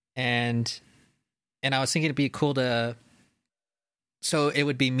 And I was thinking it'd be cool to, so it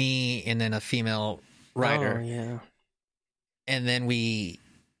would be me and then a female writer. Oh, yeah. And then we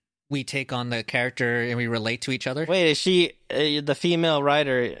take on the character and we relate to each other. Wait, is she the female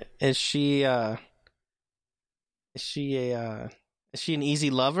writer? Is she an easy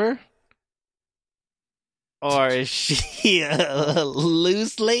lover, or is she a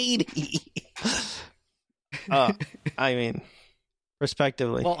loose lady? I mean,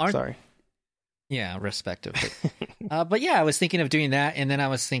 respectively. Well, sorry. Yeah, respectively. But yeah, I was thinking of doing that, and then I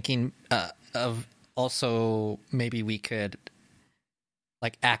was thinking of also maybe we could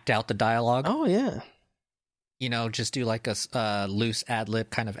like act out the dialogue. Oh yeah. Just do like a loose ad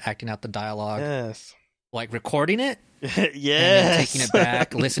lib kind of acting out the dialogue. Yes. like recording it, Yes. and then taking it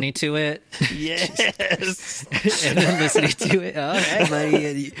back, listening to it, Yes. and then listening to it. All right,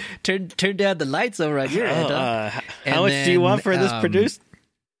 buddy, turn down the lights over on your end. How much do you want for this produced?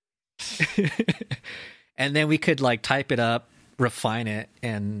 And then we could like type it up, refine it,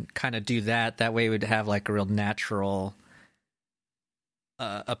 and kind of do that. That way, it would have like a real natural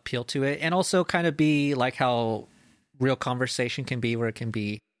appeal to it, and also kind of be like how real conversation can be, where it can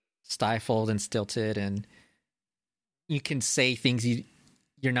be stifled and stilted, and you can say things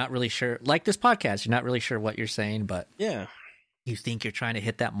you're not really sure. Like this podcast, you're not really sure what you're saying, but Yeah. you think you're trying to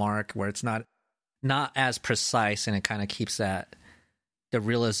hit that mark where it's not as precise, and it kind of keeps that the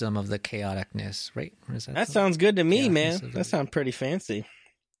realism of the chaoticness, right? That sounds good to me, man. Chaoticness of That sounds pretty fancy.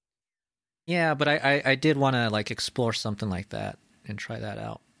 Yeah, but I did want to like explore something like that and try that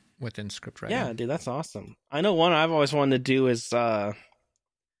out within script writing. Yeah, dude, that's awesome. I know one I've always wanted to do is a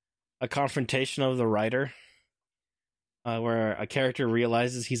confrontation of the writer, where a character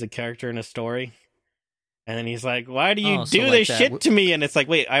realizes he's a character in a story, and then he's like, "Why do you do this shit to me?" And it's like,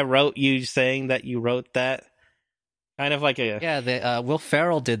 "Wait, I wrote you saying that you wrote that." Kind of like Will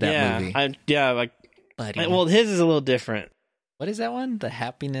Ferrell did that movie. Well, his is a little different. What is that one? The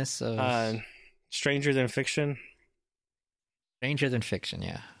Happiness of Stranger Than Fiction. Stranger Than Fiction,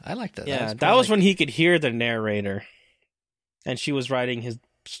 yeah. I like that. Yeah, that was when he could hear the narrator, and she was writing his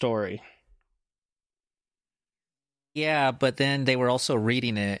story. Yeah, but then they were also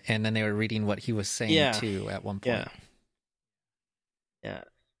reading it, and then they were reading what he was saying too at one point. Yeah.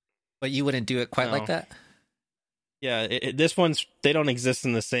 But you wouldn't do it quite like that? Yeah, this one's, they don't exist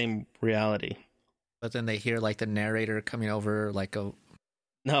in the same reality. But then they hear like the narrator coming over like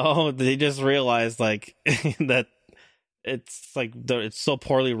No, they just realize like that it's like it's so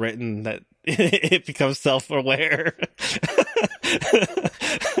poorly written that it becomes self-aware.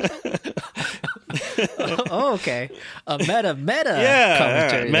 Oh, okay. A meta yeah,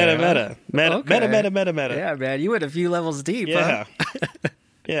 commentary. Meta. Yeah, man, you went a few levels deep. Yeah. Huh?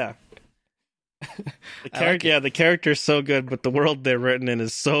 Yeah. The character's so good, but the world they're written in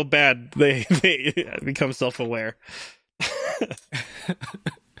is so bad they become self-aware.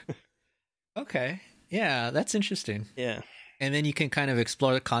 Okay. Yeah, that's interesting. Yeah. And then you can kind of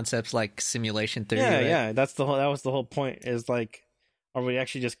explore the concepts like simulation theory. Yeah, right? yeah. That was the whole point, is like, are we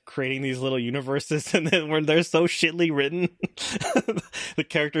actually just creating these little universes, and then when they're so shitly written, the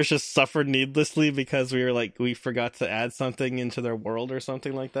characters just suffer needlessly because we forgot to add something into their world or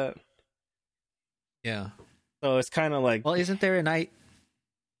something like that. Yeah. So it's kind of like, well, isn't there a night?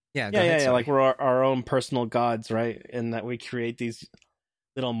 Yeah. Yeah. Like we're our own personal gods, right? And that we create these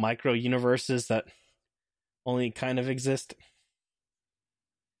little micro universes that only kind of exist.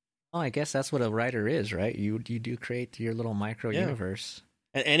 Oh, I guess that's what a writer is, right? You do create your little micro universe.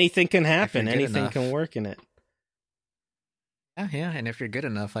 And anything can happen. Anything can work in it. Yeah. And if you're good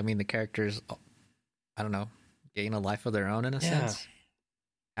enough, I mean, the characters, I don't know, gain a life of their own in a sense.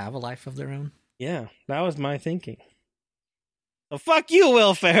 Have a life of their own. Yeah, that was my thinking. So fuck you,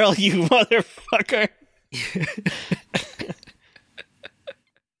 Will Ferrell, you motherfucker.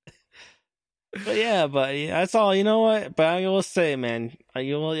 But yeah, buddy, that's all. You know what? But I will say, man,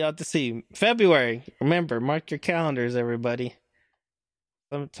 you'll have to see February. Remember, mark your calendars, everybody.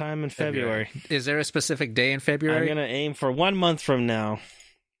 Sometime in February. Is there a specific day in February? I'm gonna aim for 1 month from now.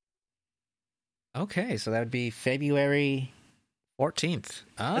 Okay, so that would be February 14th.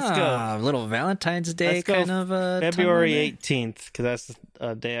 Let's go. A little Valentine's Day kind of February 18th, because that's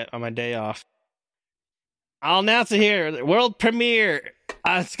a day on my day off. I'll announce it here. World premiere.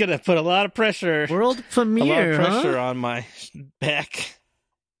 It's gonna put a lot of pressure. World premiere. A lot of pressure on my back.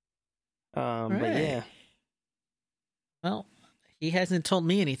 But yeah. Well, he hasn't told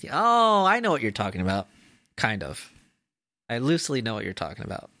me anything. Oh, I know what you're talking about. Kind of. I loosely know what you're talking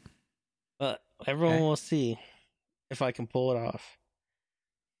about. But everyone will see if I can pull it off.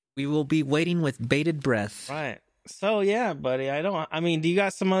 We will be waiting with bated breath. Right. So yeah, buddy. Do you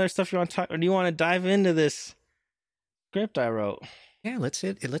got some other stuff you want to talk, or do you want to dive into this script I wrote? Yeah, let's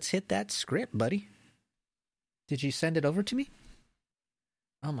hit that script, buddy. Did you send it over to me?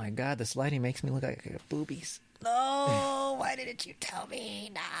 Oh my god, this lighting makes me look like I got boobies. No, why didn't you tell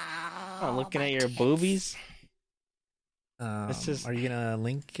me? No. I'm looking at your boobies. Are you gonna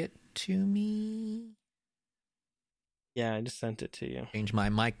link it to me? Yeah, I just sent it to you. Change my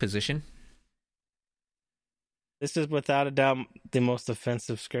mic position. This is without a doubt the most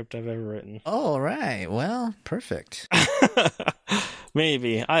offensive script I've ever written. All right. Well, perfect.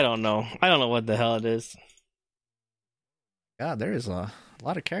 Maybe. I don't know. I don't know what the hell it is. God, there is a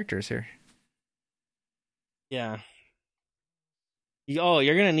lot of characters here. Yeah. You're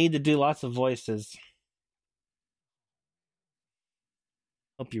going to need to do lots of voices.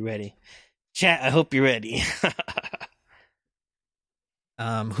 Hope you're ready. Chat, I hope you're ready.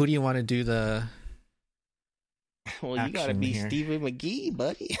 Who do you want to do the Well, you gotta be here? Stevie McGee,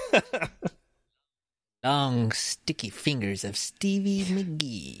 buddy. Long, sticky fingers of Stevie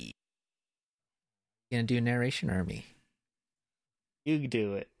McGee. You gonna do narration or me? You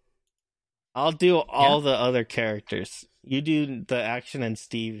do it. I'll do all the other characters. You do the action and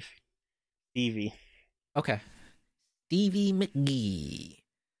Stevie. Okay. Stevie McGee.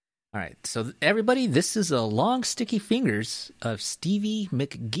 All right, so everybody, this is a Long Sticky Fingers of Stevie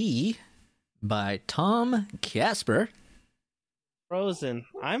McGee by Tom Casper. Frozen.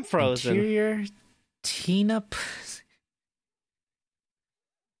 I'm frozen. Interior Tina.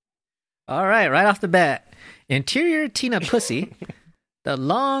 All right off the bat. Interior Tina Pussy. The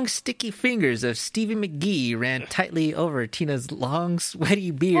long, sticky fingers of Stevie McGee ran tightly over Tina's long,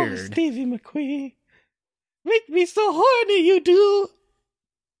 sweaty beard. Oh, Stevie McQueen. Make me so horny, you do.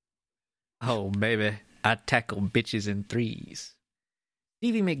 Oh, baby, I tackle bitches in threes.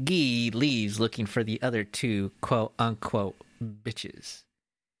 Stevie McGee leaves looking for the other two quote-unquote bitches.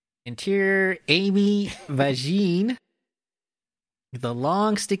 Interior Amy Vagine. The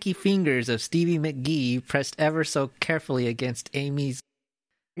long, sticky fingers of Stevie McGee pressed ever so carefully against Amy's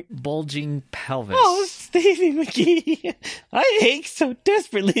bulging pelvis. Oh, Stevie McGee. I ache so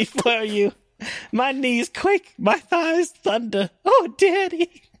desperately for you. My knees quake, my thighs thunder. Oh,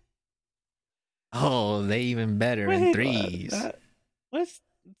 Daddy. Oh, they even better in threes. What's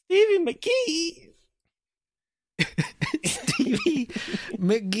Stevie McGee? Stevie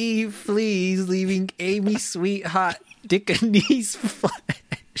McGee flees, leaving Amy sweet hot Dickanese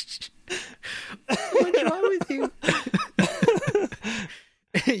flesh. What's wrong with you?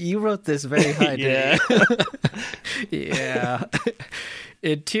 You wrote this very high, Yeah. Yeah.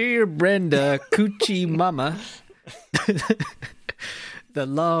 Interior Brenda Coochie Mama. The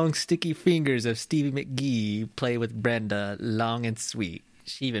long, sticky fingers of Stevie McGee play with Brenda, long and sweet.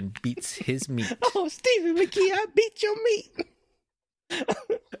 She even beats his meat. Oh, Stevie McGee, I beat your meat.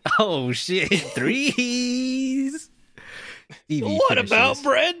 Oh, shit. Threes. Stevie What finishes. about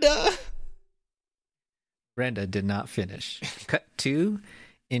Brenda? Brenda did not finish. Cut to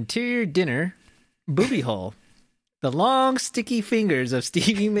interior dinner, booby hole. The long, sticky fingers of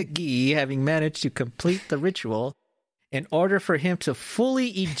Stevie McGee, having managed to complete the ritual in order for him to fully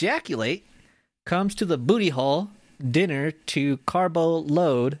ejaculate, comes to the booty hole dinner to carbo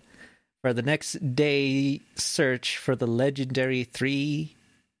load for the next day search for the legendary 3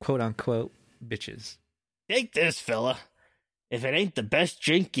 quote-unquote bitches. Take this, fella. If it ain't the best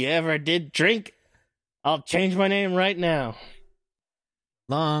drink you ever did drink, I'll change my name right now.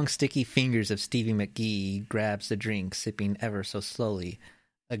 Long, sticky fingers of Stevie McGee grabs the drink, sipping ever so slowly.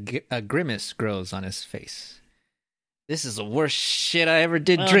 A grimace grows on his face. This is the worst shit I ever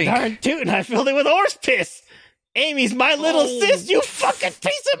did drink. Darn tootin', I filled it with horse piss. Amy's my little sis, you fucking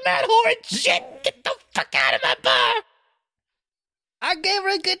piece of mad horrid shit. Get the fuck out of my bar. I gave her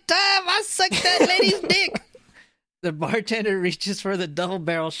a good time. I sucked that lady's dick. The bartender reaches for the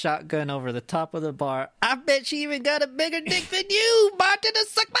double-barrel shotgun over the top of the bar. I bet she even got a bigger dick than you. Bartender,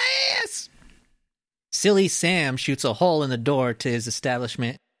 suck my ass. Silly Sam shoots a hole in the door to his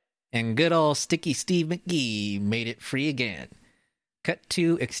establishment, and good old Sticky Steve McGee made it free again. Cut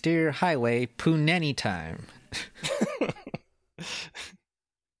to exterior highway, Poonanny time.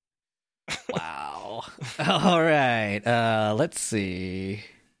 Wow. All right. Let's see.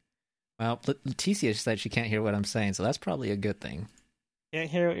 Well, Leticia said she can't hear what I'm saying, so that's probably a good thing. Can't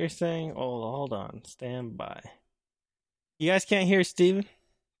hear what you're saying? Oh, hold on. Stand by. You guys can't hear Steven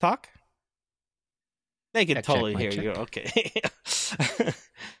talk? They can totally hear you. Okay.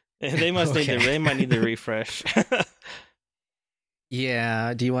 They must need to. They might need to refresh.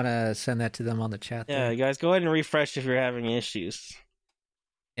 Yeah. Do you want to send that to them on the chat? Yeah, there? Guys, go ahead and refresh if you're having issues.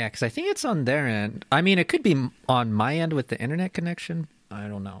 Yeah, because I think it's on their end. I mean, it could be on my end with the internet connection. I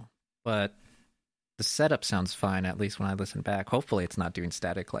don't know. But the setup sounds fine, at least when I listen back. Hopefully it's not doing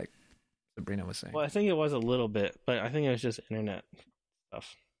static like Sabrina was saying. Well, I think it was a little bit, but I think it was just internet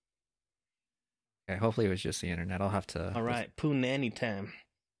stuff. Okay, hopefully it was just the internet. I'll have to... All right, Poonanny time.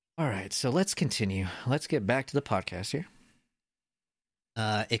 All right, so let's continue. Let's get back to the podcast here.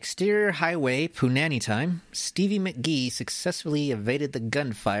 Exterior highway, Poonanny time. Stevie McGee successfully evaded the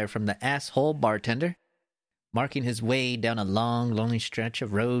gunfire from the asshole bartender. Marking his way down a long, lonely stretch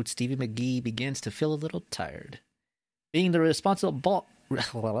of road, Stevie McGee begins to feel a little tired. Being the responsible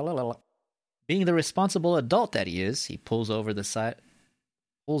adult that he is, he pulls over the side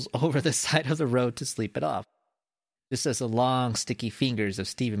of the road to sleep it off. Just as the long, sticky fingers of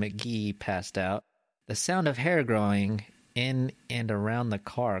Stevie McGee passed out, the sound of hair growing in and around the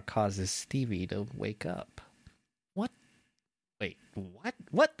car causes Stevie to wake up. What? Wait, what?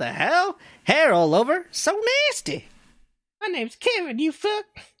 What the hell? Hair all over? So nasty. My name's Kevin, you fuck.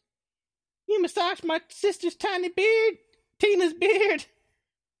 You massaged my sister's tiny beard, Tina's beard,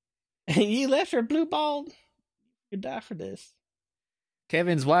 and you left her blue balled. You could die for this.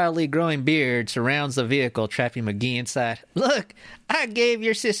 Kevin's wildly growing beard surrounds the vehicle, trapping McGee inside. Look, I gave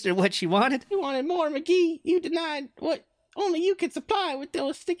your sister what she wanted. You wanted more, McGee. You denied what only you could supply with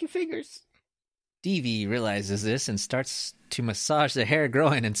those sticky fingers. Stevie realizes this and starts to massage the hair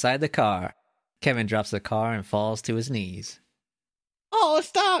growing inside the car. Kevin drops the car and falls to his knees. Oh,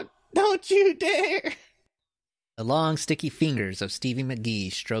 stop! Don't you dare! The long, sticky fingers of Stevie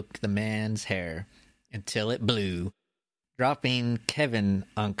McGee stroked the man's hair until it blew, dropping Kevin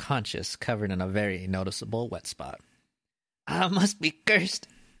unconscious, covered in a very noticeable wet spot. I must be cursed.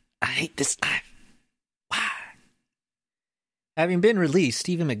 I hate this life. Why? Having been released,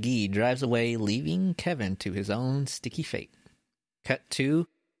 Stevie McGee drives away, leaving Kevin to his own sticky fate. Cut to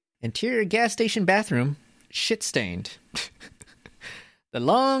interior gas station bathroom, shit-stained. The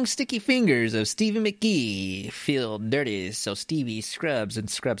long, sticky fingers of Stevie McGee feel dirty, so Stevie scrubs and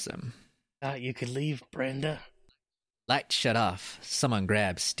scrubs them. Thought you could leave, Brenda. Light shut off. Someone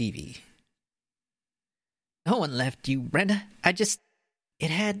grabs Stevie. No one left you, Brenda.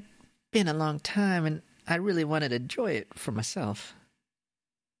 It had been a long time, and I really wanted to enjoy it for myself.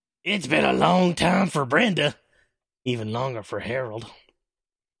 It's been a long time for Brenda. Even longer for Harold.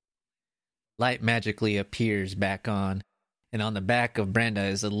 Light magically appears back on, and on the back of Brenda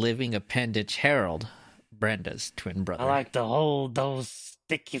is a living appendage, Harold, Brenda's twin brother. I like to hold those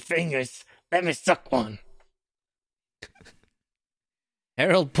sticky fingers. Let me suck one.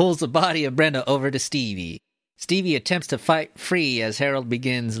 Harold pulls the body of Brenda over to Stevie. Stevie attempts to fight free as Harold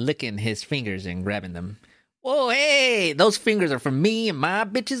begins licking his fingers and grabbing them. Whoa, hey! Those fingers are for me and my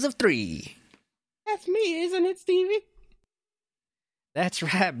bitches of 3. That's me, isn't it, Stevie? That's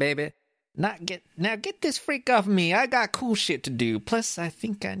right, baby. Now get this freak off me. I got cool shit to do. Plus, I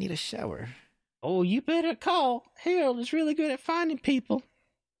think I need a shower. Oh, you better call. Harold is really good at finding people.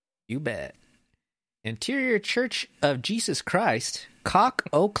 You bet. Interior Church of Jesus Christ, Cock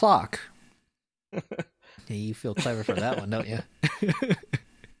O'Clock. Yeah, you feel clever for that one, don't you?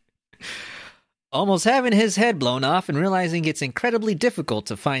 Almost having his head blown off and realizing it's incredibly difficult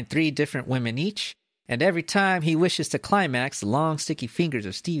to find 3 different women each, and every time he wishes to climax, the long, sticky fingers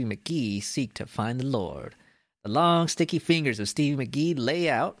of Stevie McGee seek to find the Lord. The long, sticky fingers of Stevie McGee lay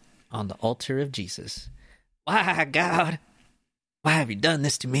out on the altar of Jesus. Why, God? Why have you done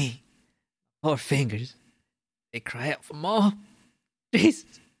this to me? Poor fingers. They cry out for more. Jesus.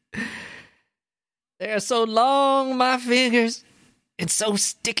 They are so long, my fingers, and so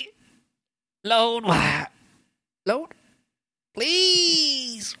sticky. Lord, why? Lord,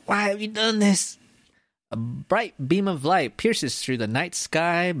 please, why have you done this? A bright beam of light pierces through the night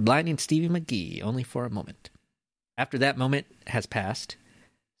sky, blinding Stevie McGee only for a moment. After that moment has passed,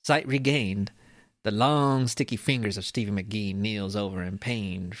 sight regained, the long, sticky fingers of Stevie McGee kneels over in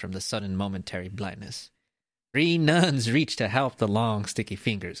pain from the sudden momentary blindness. 3 nuns reach to help the long, sticky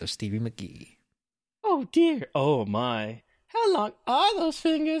fingers of Stevie McGee. Oh, dear. Oh, my. How long are those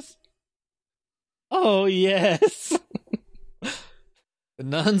fingers? Oh, yes. The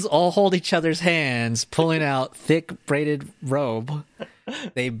nuns all hold each other's hands, pulling out thick braided robe.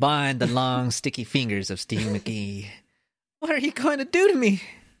 They bind the long, sticky fingers of Stevie McGee. What are you going to do to me?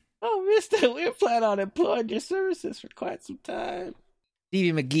 Oh, mister, we're planning on employing your services for quite some time.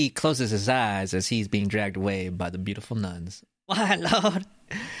 Stevie McGee closes his eyes as he's being dragged away by the beautiful nuns. Why, Lord?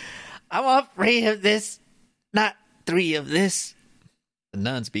 I want 3 of this, not 3 of this. The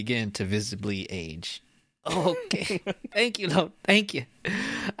nuns begin to visibly age. Okay. Thank you, Lord. Thank you.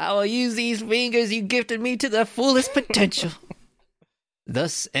 I will use these fingers you gifted me to their fullest potential.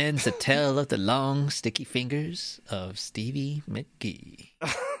 Thus ends the tale of the long, sticky fingers of Stevie McGee.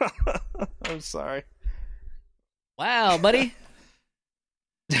 I'm sorry. Wow, buddy.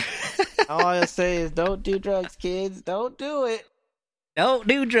 All I say is don't do drugs, kids. Don't do it. Don't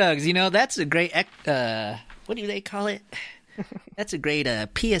do drugs. You know, that's a great, what do they call it? That's a great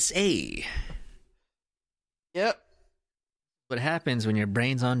PSA. Yep. What happens when your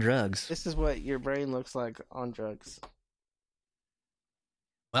brain's on drugs? This is what your brain looks like on drugs.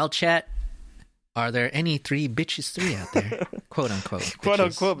 Well, chat, are there any 3 bitches 3 out there? Quote unquote. Bitches, Quote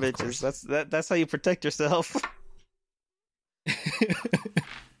unquote bitches. That's how you protect yourself.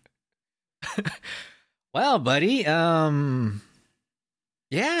 Well, buddy,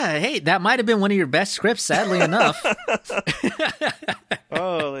 yeah, hey, that might have been one of your best scripts, sadly enough.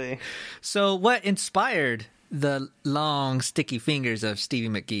 Holy. So what inspired the long, sticky fingers of Stevie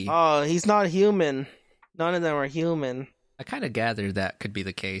McGee. Oh, he's not human. None of them are human. I kind of gathered that could be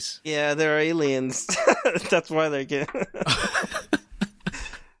the case. Yeah, they're aliens. That's why they're getting...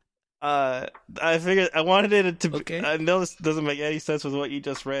 I figured I wanted it to be... Okay. I know this doesn't make any sense with what you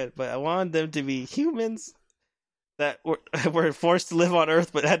just read, but I wanted them to be humans that were forced to live on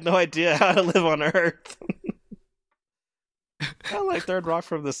Earth but had no idea how to live on Earth. Kind of like Third Rock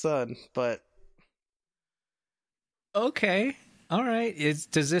from the Sun, but... Okay. All right.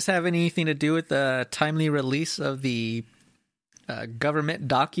 Does this have anything to do with the timely release of the government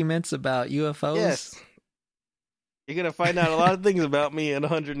documents about UFOs? Yes. You're going to find out a lot of things about me in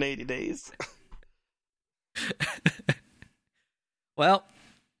 180 days. Well,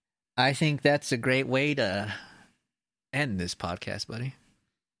 I think that's a great way to end this podcast, buddy.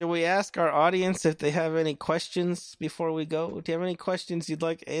 Should we ask our audience if they have any questions before we go? Do you have any questions you'd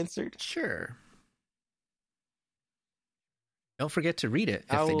like answered? Sure. Don't forget to read it.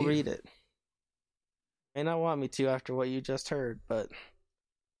 I will read it. May not want me to after what you just heard, but...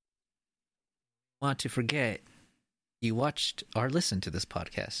 Want to forget you watched or listened to this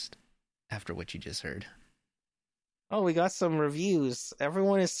podcast after what you just heard. Oh, we got some reviews.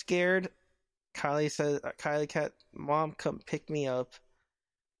 Everyone is scared. Kylie Cat, Mom, come pick me up.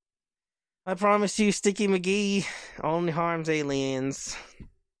 I promise you, Sticky McGee only harms aliens.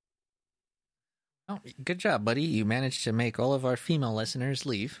 Oh, good job, buddy. You managed to make all of our female listeners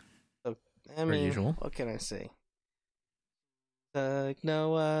leave. I mean, usual. What can I say? Like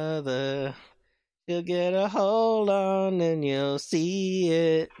no other. You'll get a hold on and you'll see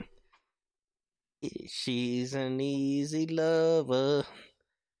it. She's an easy lover.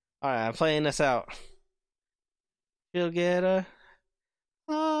 Alright, I'm playing this out. She'll get a...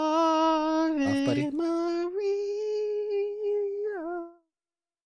 Off, buddy.